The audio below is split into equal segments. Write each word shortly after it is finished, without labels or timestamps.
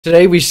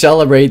Today we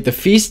celebrate the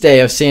feast day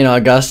of St.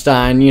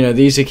 Augustine.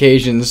 These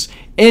occasions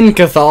in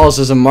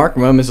Catholicism mark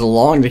moments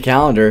along the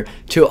calendar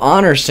to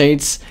honor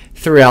saints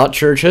throughout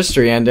church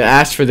history and to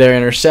ask for their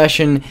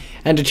intercession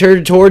and to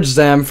turn towards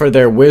them for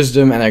their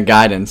wisdom and their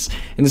guidance.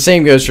 And the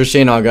same goes for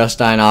St.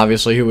 Augustine,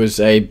 obviously, who was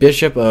a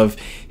bishop of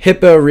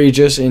Hippo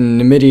Regius in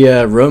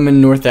Numidia,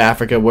 Roman North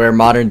Africa, where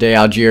modern-day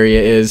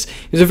Algeria is.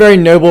 He was a very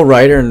noble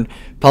writer and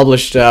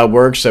published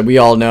works that we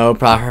all know,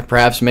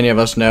 perhaps many of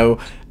us know,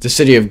 The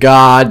City of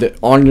God,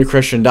 On the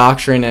Christian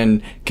Doctrine,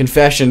 and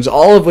Confessions,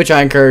 all of which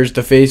I encourage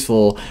the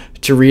faithful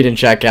to read and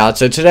check out.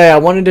 So today I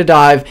wanted to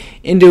dive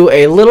into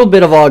a little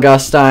bit of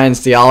Augustine's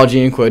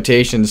theology and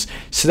quotations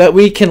so that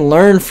we can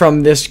learn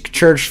from this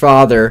church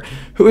father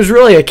who was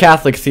really a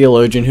Catholic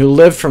theologian who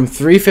lived from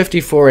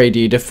 354 AD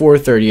to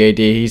 430 AD.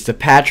 He's the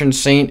patron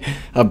saint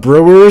of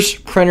brewers,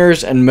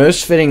 printers, and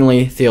most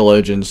fittingly,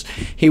 theologians.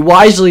 He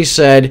wisely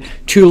said,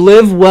 "To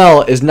live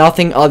well is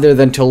nothing other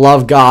than to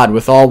love God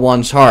with all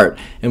one's heart,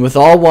 and with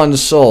all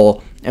one's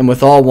soul, and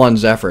with all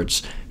one's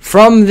efforts.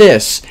 From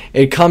this,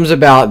 it comes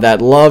about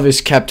that love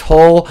is kept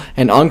whole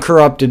and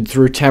uncorrupted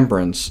through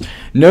temperance.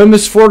 No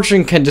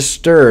misfortune can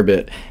disturb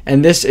it,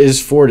 and this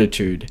is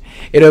fortitude.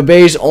 It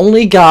obeys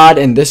only God,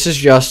 and this is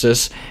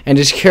justice, and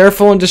is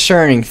careful in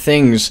discerning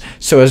things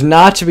so as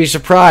not to be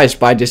surprised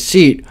by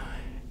deceit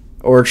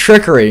or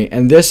trickery,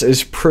 and this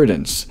is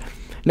prudence."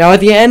 Now,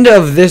 at the end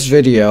of this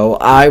video,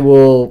 I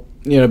will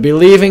be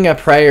leaving a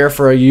prayer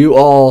for you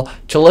all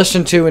to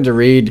listen to and to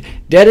read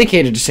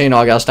dedicated to St.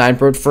 Augustine,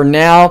 but for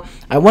now,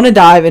 I want to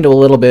dive into a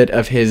little bit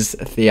of his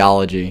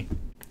theology.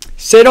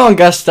 St.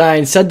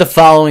 Augustine said the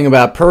following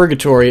about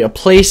purgatory, a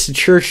place the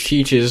church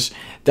teaches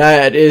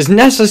that is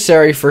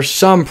necessary for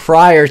some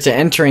prior to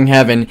entering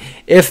heaven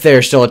if they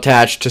are still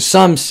attached to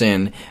some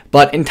sin,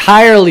 but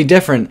entirely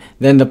different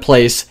than the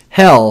place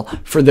hell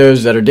for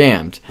those that are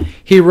damned.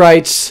 He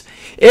writes,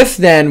 "If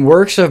then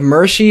works of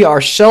mercy are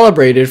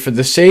celebrated for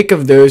the sake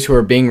of those who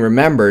are being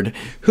remembered,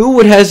 who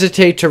would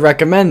hesitate to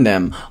recommend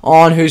them,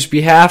 on whose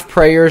behalf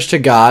prayers to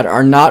God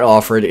are not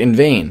offered in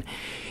vain?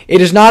 It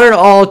is not at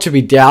all to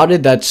be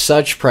doubted that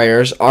such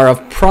prayers are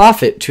of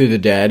profit to the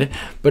dead,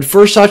 but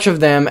for such of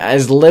them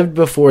as lived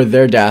before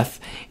their death,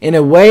 in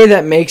a way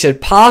that makes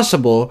it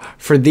possible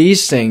for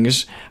these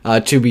things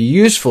to be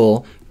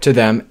useful to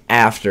them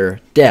after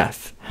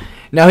death."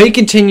 Now he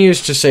continues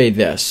to say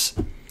this,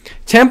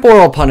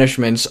 "Temporal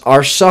punishments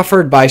are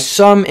suffered by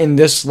some in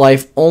this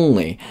life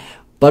only,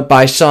 but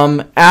by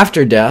some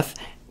after death,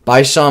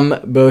 by some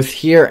both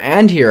here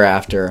and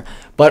hereafter,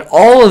 but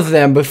all of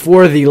them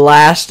before the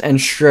last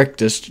and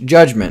strictest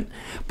judgment.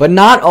 But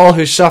not all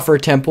who suffer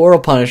temporal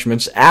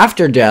punishments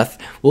after death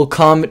will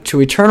come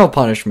to eternal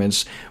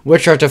punishments,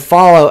 which are to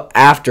follow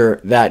after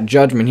that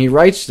judgment." He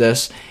writes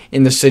this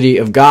in the City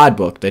of God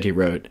book that he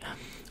wrote.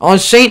 On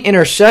Saint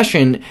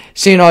Intercession,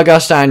 St.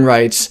 Augustine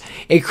writes,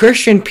 "A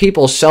Christian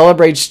people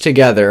celebrates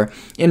together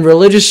in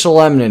religious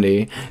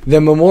solemnity the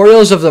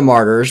memorials of the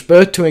martyrs,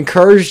 both to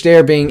encourage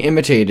their being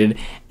imitated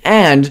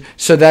and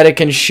so that it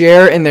can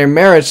share in their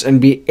merits and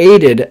be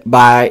aided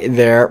by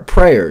their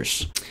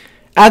prayers.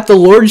 At the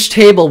Lord's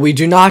table, we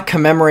do not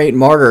commemorate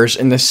martyrs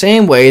in the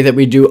same way that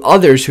we do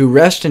others who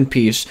rest in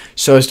peace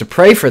so as to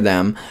pray for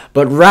them,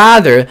 but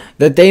rather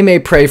that they may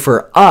pray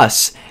for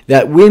us,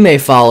 that we may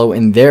follow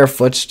in their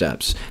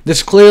footsteps."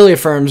 This clearly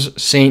affirms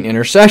Saint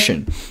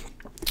Intercession.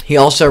 He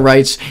also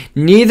writes,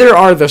 "Neither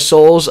are the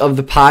souls of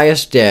the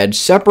pious dead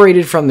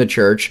separated from the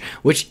church,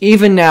 which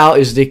even now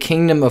is the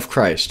kingdom of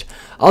Christ.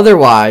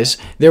 Otherwise,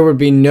 there would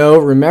be no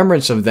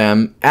remembrance of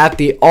them at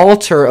the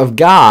altar of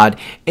God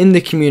in the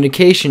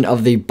communication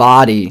of the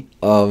body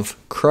of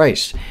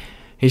Christ."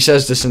 He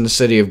says this in the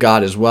City of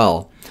God as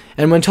well.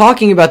 And when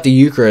talking about the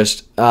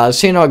Eucharist,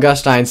 St.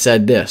 Augustine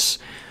said this,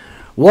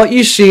 "What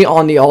you see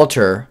on the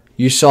altar,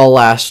 you saw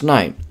last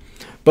night.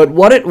 But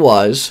what it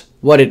was,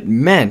 what it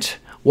meant,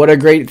 what a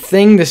great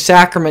thing the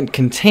sacrament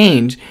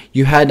contained,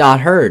 you had not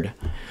heard.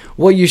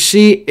 What you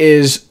see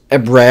is a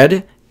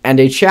bread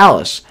and a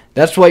chalice.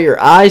 That's what your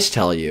eyes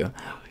tell you.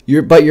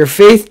 But your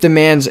faith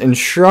demands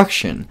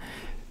instruction.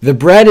 The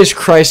bread is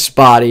Christ's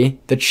body,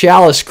 the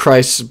chalice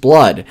Christ's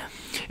blood.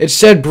 It's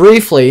said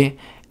briefly,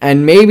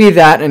 and maybe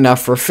that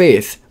enough for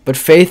faith, but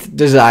faith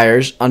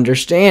desires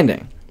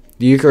understanding.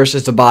 The Eucharist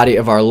is the body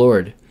of our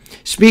Lord."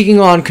 Speaking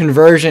on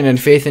conversion and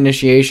faith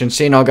initiation,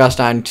 St.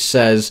 Augustine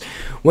says,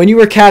 "When you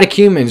were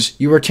catechumens,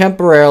 you were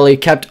temporarily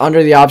kept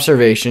under the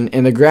observation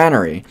in the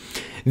granary.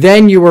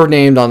 Then you were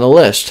named on the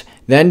list.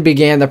 Then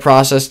began the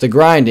process, the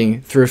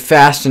grinding, through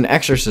fasts and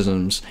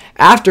exorcisms.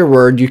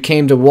 Afterward, you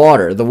came to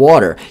the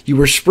water. You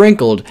were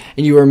sprinkled,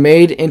 and you were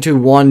made into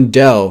one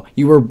dough.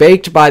 You were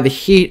baked by the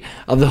heat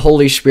of the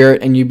Holy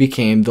Spirit, and you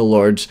became the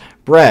Lord's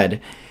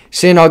bread.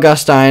 St.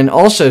 Augustine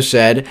also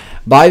said,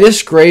 "By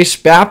this grace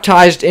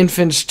baptized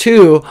infants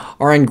too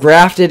are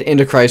engrafted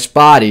into Christ's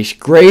body,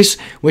 grace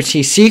which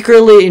he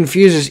secretly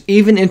infuses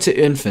even into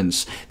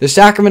infants. The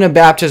sacrament of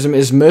baptism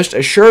is most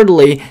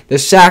assuredly the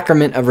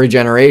sacrament of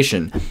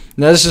regeneration."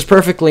 Now this is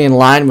perfectly in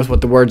line with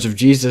what the words of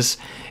Jesus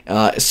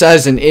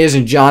says and is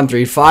in John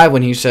 3:5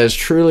 when he says,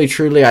 "Truly,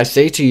 truly, I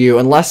say to you,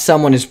 unless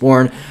someone is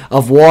born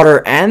of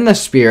water and the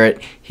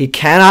Spirit, he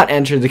cannot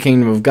enter the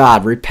kingdom of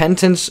God."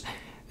 Repentance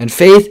and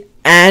faith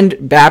and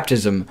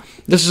baptism.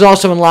 This is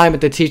also in line with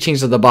the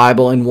teachings of the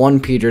Bible in 1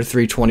 Peter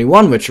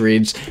 3:21, which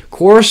reads,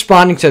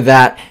 "Corresponding to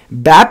that,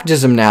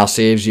 baptism now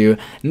saves you,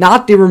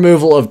 not the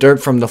removal of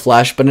dirt from the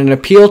flesh, but an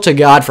appeal to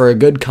God for a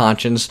good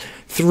conscience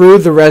through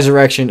the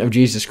resurrection of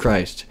Jesus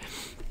Christ."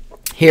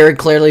 Here it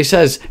clearly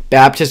says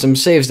baptism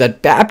saves,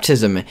 that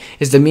baptism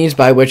is the means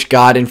by which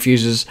God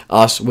infuses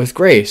us with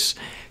grace.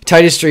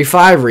 Titus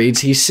 3:5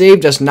 reads, "He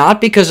saved us not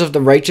because of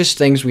the righteous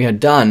things we had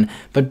done,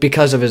 but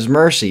because of his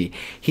mercy.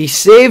 He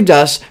saved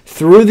us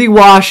through the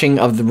washing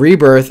of the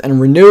rebirth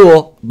and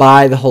renewal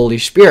by the Holy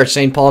Spirit."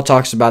 St. Paul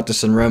talks about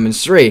this in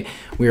Romans 3.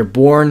 We are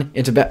born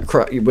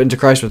into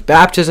Christ with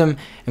baptism,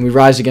 and we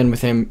rise again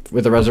with him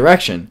with the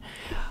resurrection.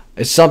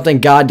 It's something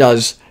God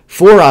does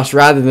for us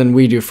rather than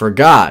we do for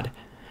God.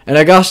 And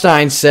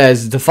Augustine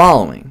says the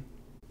following,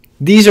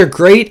 "These are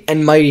great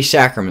and mighty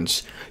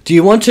sacraments. Do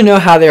you want to know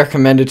how they are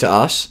commended to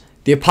us?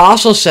 The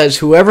apostle says,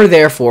 'Whoever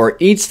therefore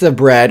eats the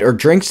bread or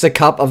drinks the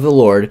cup of the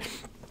Lord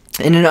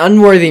in an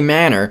unworthy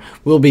manner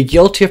will be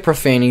guilty of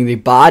profaning the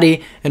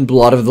body and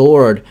blood of the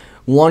Lord.'"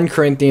 1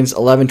 Corinthians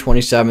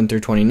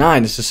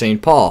 11:27-29. This is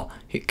St. Paul.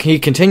 He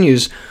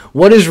continues,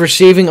 "What is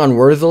receiving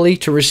unworthily?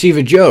 To receive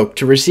a joke,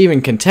 to receive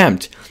in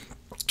contempt.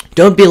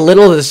 Don't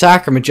belittle the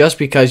sacrament just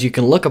because you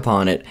can look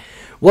upon it.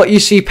 What you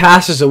see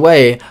passes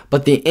away,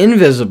 but the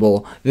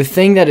invisible, the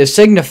thing that is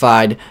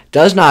signified,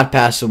 does not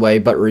pass away,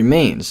 but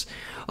remains."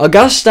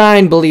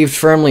 Augustine believed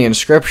firmly in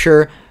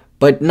Scripture,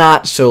 but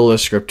not sola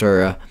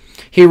scriptura.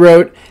 He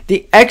wrote,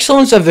 "The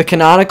excellence of the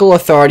canonical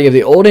authority of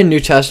the Old and New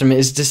Testament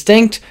is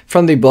distinct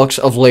from the books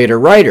of later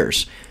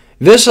writers.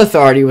 This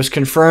authority was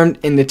confirmed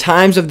in the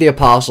times of the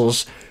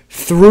apostles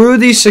through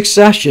the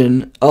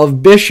succession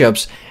of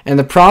bishops and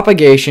the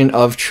propagation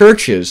of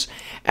churches,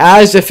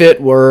 as if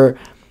it were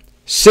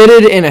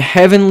seated in a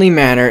heavenly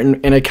manner,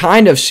 in a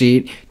kind of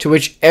seat to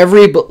which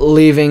every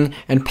believing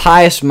and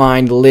pious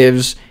mind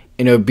lives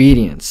in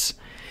obedience."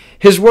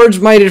 His words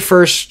might at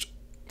first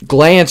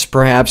glance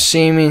perhaps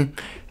seeming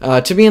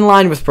to be in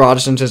line with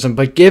Protestantism,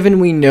 but given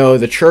we know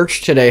the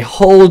Church today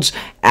holds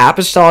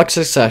apostolic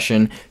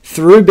succession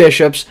through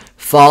bishops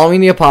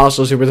following the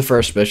apostles who were the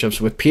first bishops,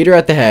 with Peter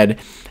at the head,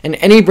 and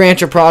any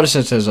branch of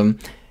Protestantism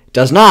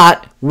does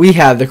not, we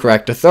have the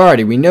correct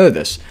authority. We know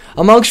this.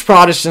 Amongst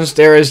Protestants,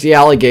 there is the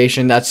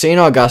allegation that St.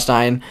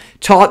 Augustine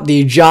taught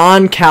the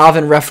John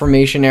Calvin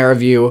Reformation era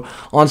view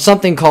on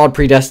something called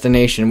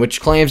predestination,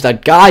 which claims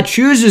that God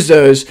chooses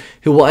those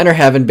who will enter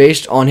heaven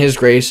based on his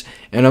grace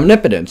and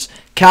omnipotence.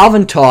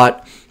 Calvin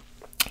taught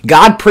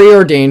God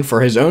preordained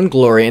for his own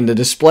glory and the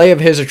display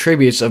of his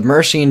attributes of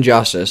mercy and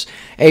justice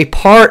a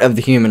part of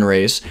the human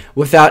race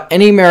without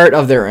any merit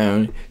of their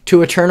own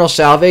to eternal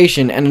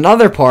salvation, and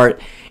another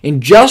part in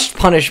just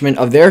punishment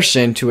of their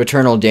sin to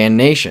eternal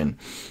damnation.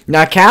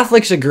 Now,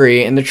 Catholics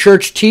agree, and the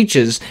Church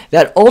teaches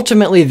that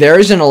ultimately there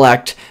is an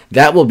elect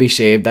that will be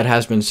saved, that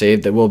has been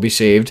saved, that will be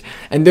saved,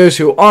 and those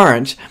who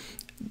aren't,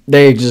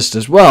 they exist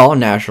as well,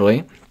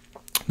 naturally.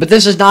 But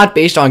this is not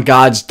based on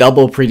God's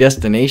double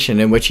predestination,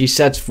 in which he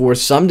sets forth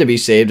some to be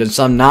saved and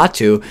some not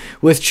to,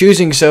 with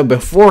choosing so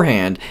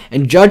beforehand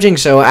and judging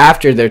so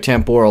after their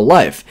temporal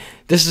life.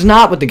 This is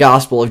not what the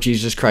gospel of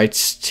Jesus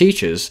Christ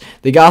teaches.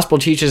 The gospel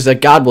teaches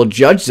that God will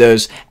judge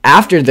those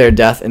after their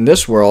death in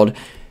this world,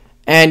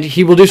 and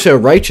he will do so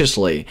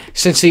righteously,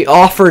 since he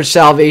offered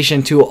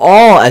salvation to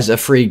all as a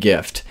free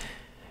gift,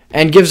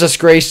 and gives us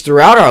grace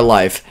throughout our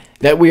life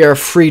that we are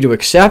free to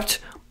accept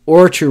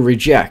or to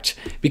reject,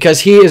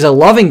 because he is a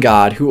loving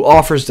God who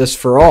offers this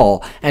for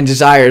all and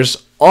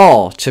desires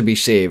all to be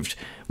saved.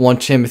 1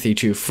 Timothy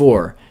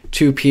 2:4,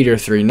 2 Peter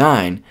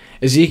 3:9,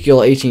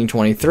 Ezekiel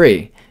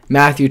 18:23,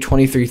 Matthew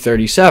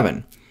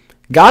 23:37.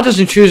 God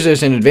doesn't choose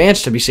those in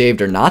advance to be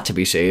saved or not to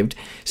be saved,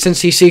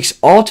 since he seeks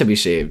all to be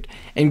saved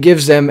and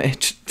gives them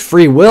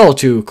free will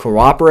to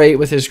cooperate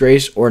with his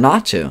grace or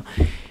not to.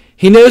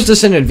 He knows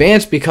this in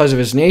advance because of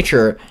his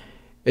nature.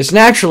 It's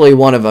naturally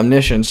one of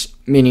omniscience,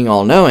 meaning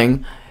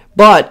all-knowing,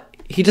 but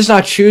he does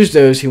not choose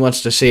those he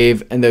wants to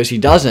save and those he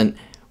doesn't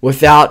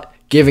without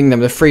giving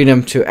them the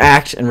freedom to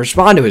act and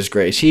respond to his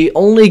grace. He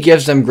only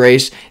gives them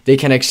grace they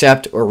can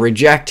accept or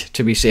reject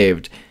to be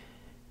saved.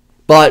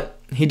 But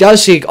he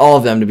does seek all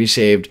of them to be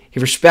saved. He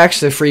respects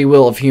the free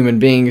will of human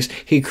beings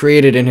he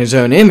created in his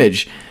own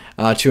image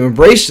to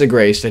embrace the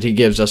grace that he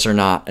gives us or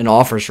not and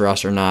offers for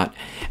us or not,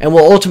 and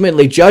will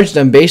ultimately judge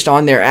them based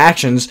on their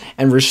actions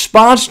and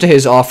response to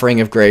his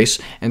offering of grace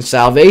and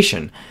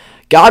salvation.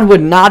 God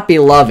would not be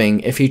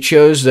loving if he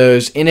chose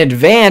those in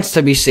advance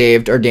to be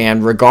saved or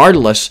damned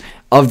regardless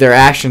of their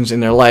actions in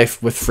their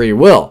life with free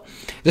will.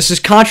 This is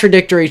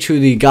contradictory to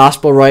the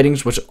gospel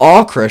writings, which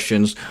all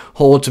Christians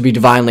hold to be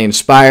divinely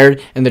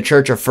inspired, and the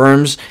Church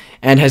affirms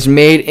and has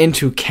made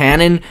into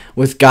canon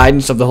with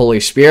guidance of the Holy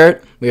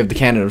Spirit. We have the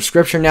canon of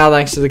Scripture now,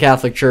 thanks to the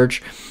Catholic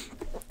Church.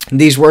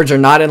 These words are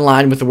not in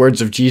line with the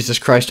words of Jesus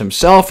Christ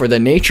himself or the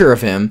nature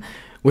of him,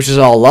 which is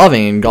all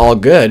loving and all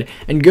good,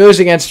 and goes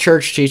against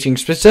church teaching,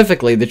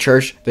 specifically the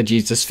church that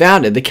Jesus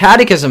founded. The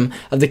Catechism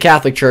of the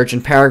Catholic Church in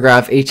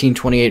paragraph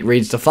 1828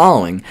 reads the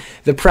following: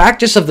 "The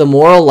practice of the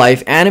moral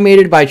life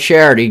animated by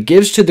charity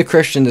gives to the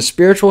Christian the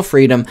spiritual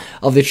freedom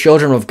of the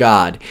children of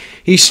God.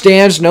 He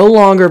stands no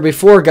longer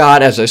before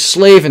God as a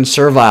slave in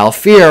servile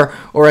fear,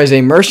 or as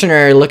a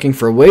mercenary looking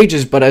for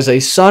wages, but as a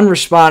son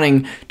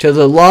responding to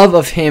the love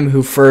of him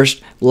who first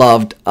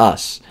loved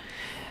us."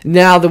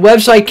 Now, the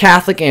website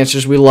Catholic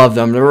Answers, we love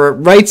them,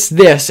 writes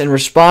this in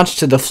response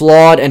to the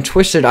flawed and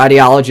twisted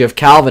ideology of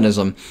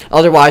Calvinism,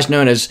 otherwise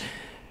known as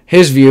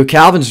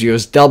Calvin's view,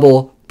 as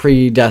double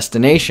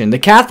predestination. The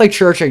Catholic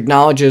Church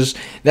acknowledges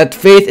that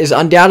faith is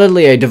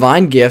undoubtedly a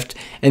divine gift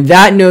and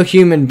that no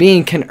human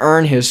being can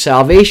earn his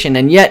salvation,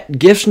 and yet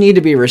gifts need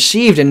to be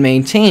received and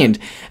maintained,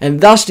 and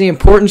thus the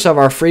importance of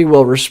our free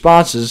will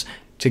responses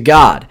to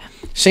God.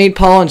 St.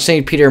 Paul and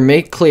St. Peter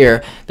make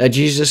clear that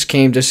Jesus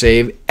came to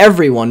save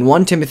everyone,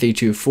 1 Timothy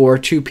 2:4,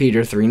 2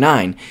 Peter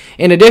 3:9.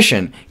 In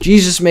addition,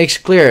 Jesus makes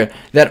clear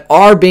that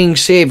our being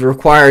saved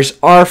requires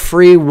our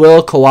free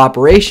will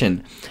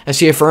cooperation, as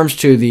he affirms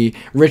to the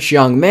rich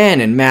young man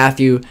in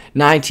Matthew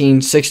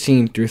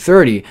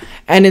 19:16-30,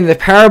 and in the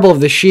parable of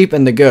the sheep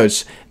and the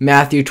goats,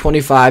 Matthew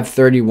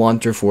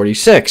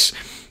 25:31-46.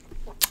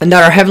 And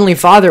that our Heavenly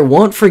Father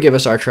won't forgive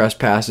us our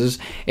trespasses,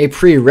 a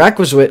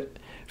prerequisite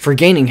for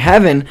gaining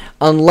heaven,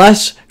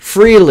 unless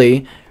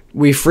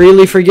we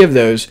freely forgive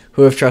those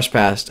who have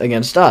trespassed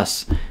against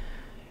us.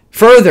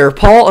 Further,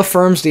 Paul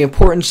affirms the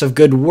importance of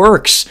good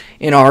works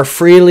in our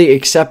freely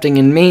accepting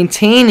and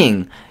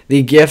maintaining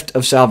the gift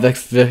of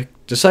salvific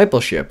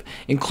discipleship,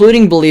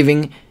 including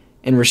believing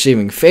and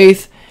receiving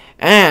faith,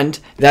 and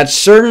that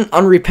certain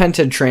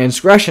unrepented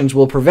transgressions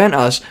will prevent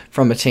us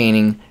from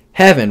attaining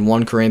heaven,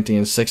 1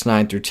 Corinthians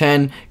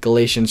 6:9-10,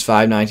 Galatians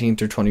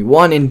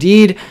 5:19-21.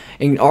 Indeed,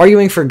 in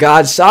arguing for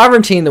God's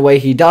sovereignty in the way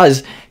he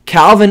does,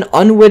 Calvin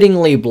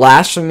unwittingly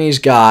blasphemes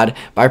God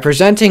by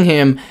presenting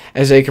him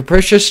as a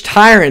capricious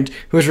tyrant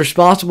who is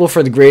responsible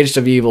for the greatest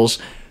of evils,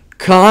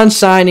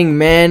 consigning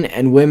men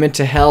and women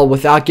to hell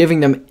without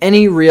giving them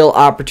any real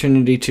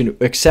opportunity to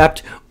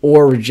accept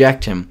or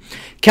reject him.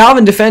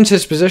 Calvin defends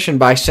his position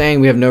by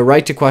saying we have no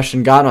right to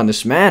question God on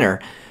this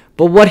manner.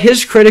 But what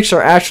his critics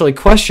are actually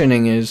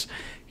questioning is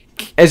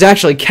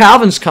actually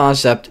Calvin's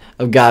concept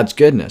of God's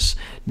goodness.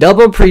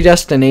 Double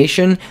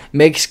predestination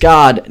makes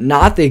God,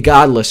 not the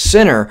godless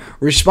sinner,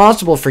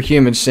 responsible for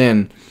human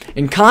sin.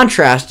 In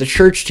contrast, the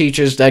Church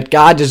teaches that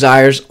God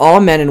desires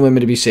all men and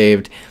women to be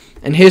saved,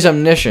 and his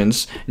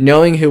omniscience,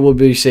 knowing who will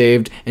be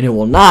saved and who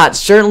will not,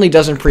 certainly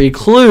doesn't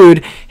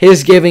preclude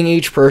his giving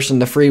each person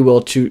the free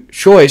will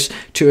choice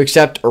to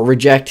accept or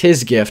reject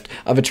his gift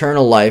of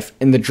eternal life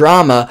in the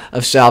drama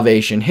of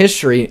salvation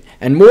history.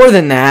 And more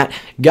than that,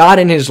 God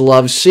in his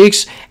love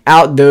seeks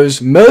out those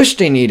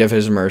most in need of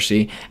his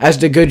mercy, as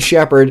the good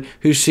shepherd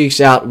who seeks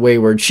out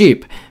wayward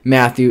sheep,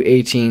 Matthew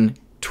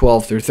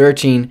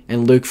 18:12-13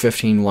 and Luke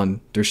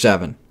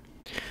 15:1-7.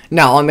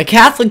 Now, on the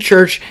Catholic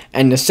Church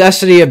and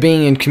necessity of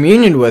being in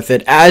communion with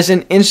it as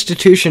an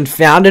institution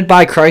founded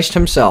by Christ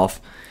himself,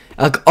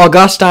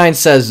 Augustine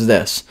says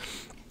this: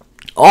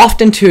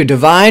 "Often, too,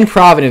 divine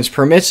providence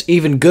permits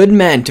even good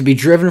men to be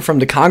driven from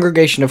the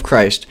congregation of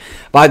Christ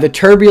by the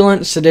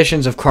turbulent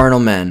seditions of carnal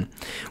men,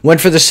 when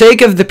for the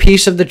sake of the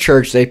peace of the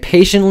Church they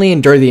patiently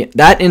endure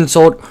that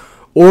insult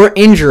or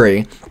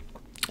injury,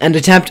 and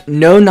attempt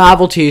no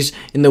novelties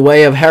in the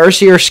way of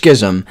heresy or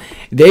schism.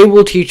 They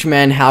will teach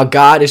men how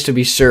God is to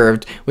be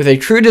served with a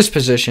true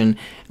disposition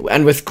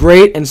and with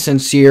great and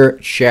sincere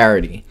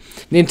charity.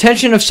 The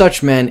intention of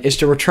such men is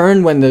to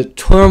return when the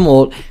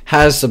tumult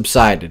has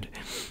subsided.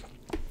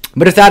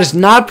 But if that is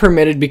not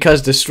permitted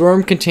because the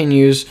storm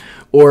continues,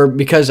 or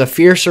because a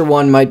fiercer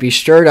one might be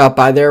stirred up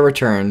by their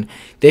return,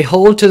 they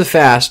hold to the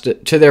fast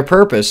to their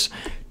purpose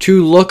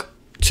to look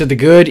to the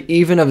good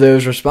even of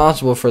those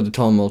responsible for the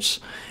tumults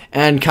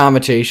and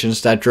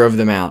commutations that drove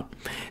them out.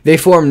 They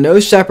form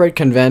no separate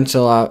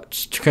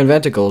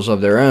conventicles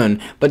of their own,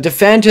 but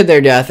defend to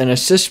their death and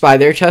assist by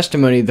their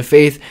testimony the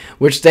faith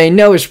which they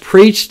know is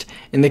preached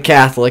in the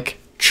Catholic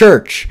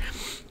Church.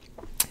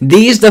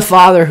 These the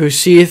Father who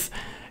seeth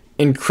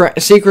in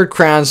secret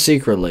crowns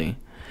secretly."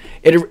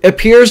 It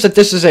appears that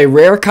this is a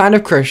rare kind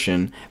of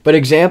Christian, but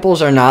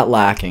examples are not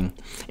lacking.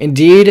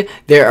 Indeed,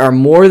 there are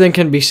more than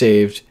can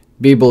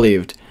be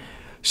believed.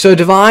 So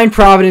divine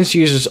providence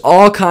uses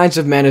all kinds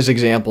of men as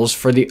examples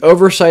for the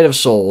oversight of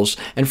souls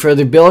and for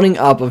the building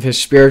up of his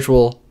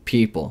spiritual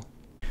people.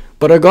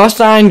 But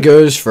Augustine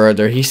goes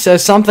further. He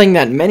says something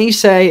that many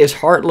say is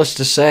heartless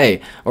to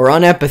say, or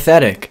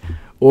unempathetic,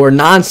 or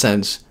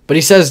nonsense, But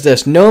he says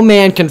this: no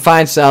man can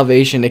find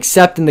salvation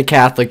except in the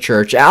Catholic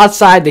Church.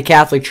 Outside the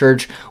Catholic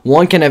Church,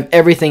 one can have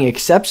everything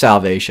except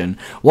salvation.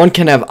 One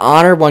can have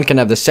honor, one can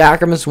have the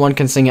sacraments, one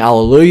can sing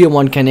Alleluia,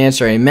 one can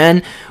answer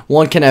Amen,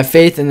 one can have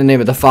faith in the name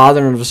of the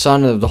Father and of the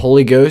Son and of the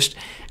Holy Ghost,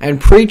 and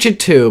preach it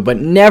too, but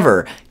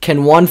never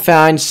can one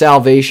find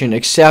salvation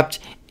except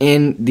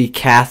in the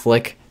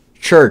Catholic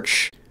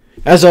Church.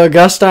 As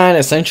Augustine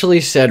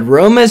essentially said,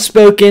 Rome has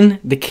spoken,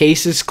 the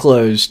case is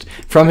closed,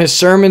 from his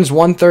Sermons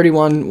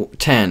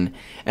 131:10.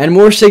 And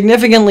more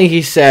significantly,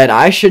 he said,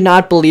 I should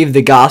not believe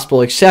the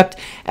gospel except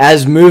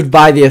as moved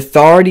by the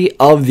authority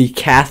of the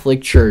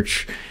Catholic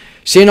Church.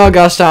 St.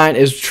 Augustine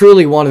is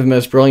truly one of the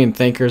most brilliant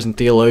thinkers and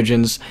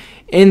theologians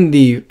and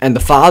the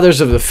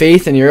fathers of the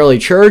faith in the early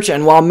church,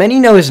 and while many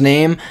know his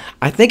name,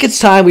 I think it's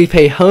time we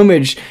pay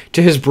homage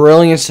to his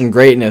brilliance and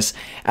greatness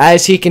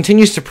as he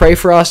continues to pray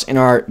for us in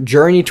our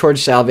journey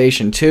towards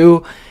salvation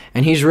too,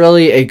 and he's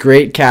really a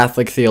great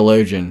Catholic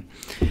theologian.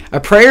 A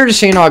prayer to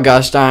St.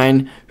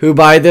 Augustine, who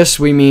by this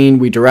we mean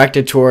we direct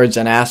it towards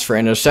and ask for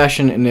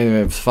intercession in the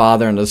name of the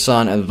Father and of the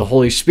Son and of the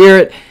Holy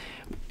Spirit,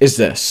 is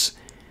this: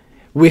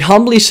 we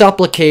humbly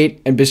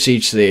supplicate and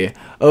beseech thee,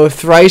 O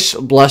thrice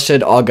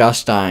blessed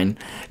Augustine,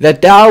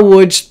 that thou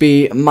wouldst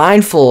be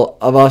mindful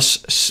of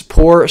us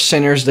poor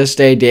sinners this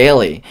day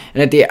daily,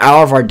 and at the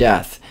hour of our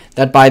death,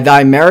 that by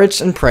thy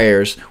merits and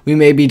prayers we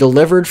may be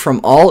delivered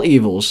from all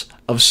evils,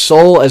 of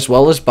soul as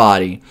well as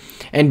body,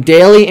 and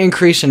daily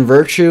increase in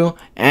virtue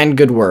and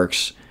good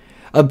works.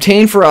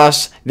 Obtain for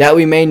us that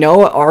we may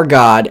know our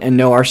God and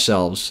know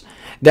ourselves,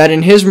 that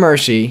in his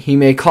mercy he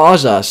may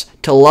cause us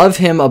to love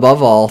him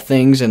above all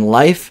things in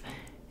life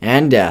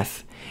and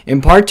death.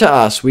 Impart to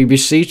us, we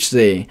beseech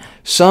thee,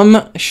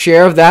 some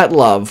share of that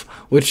love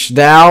which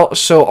thou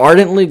so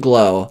ardently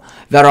glow,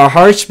 that our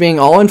hearts being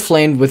all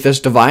inflamed with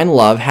this divine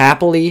love,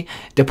 happily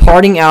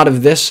departing out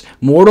of this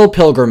mortal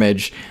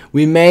pilgrimage,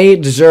 we may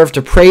deserve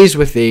to praise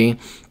with thee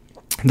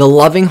the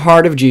loving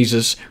heart of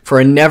Jesus for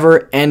a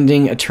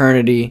never-ending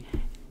eternity.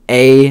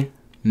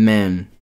 Amen.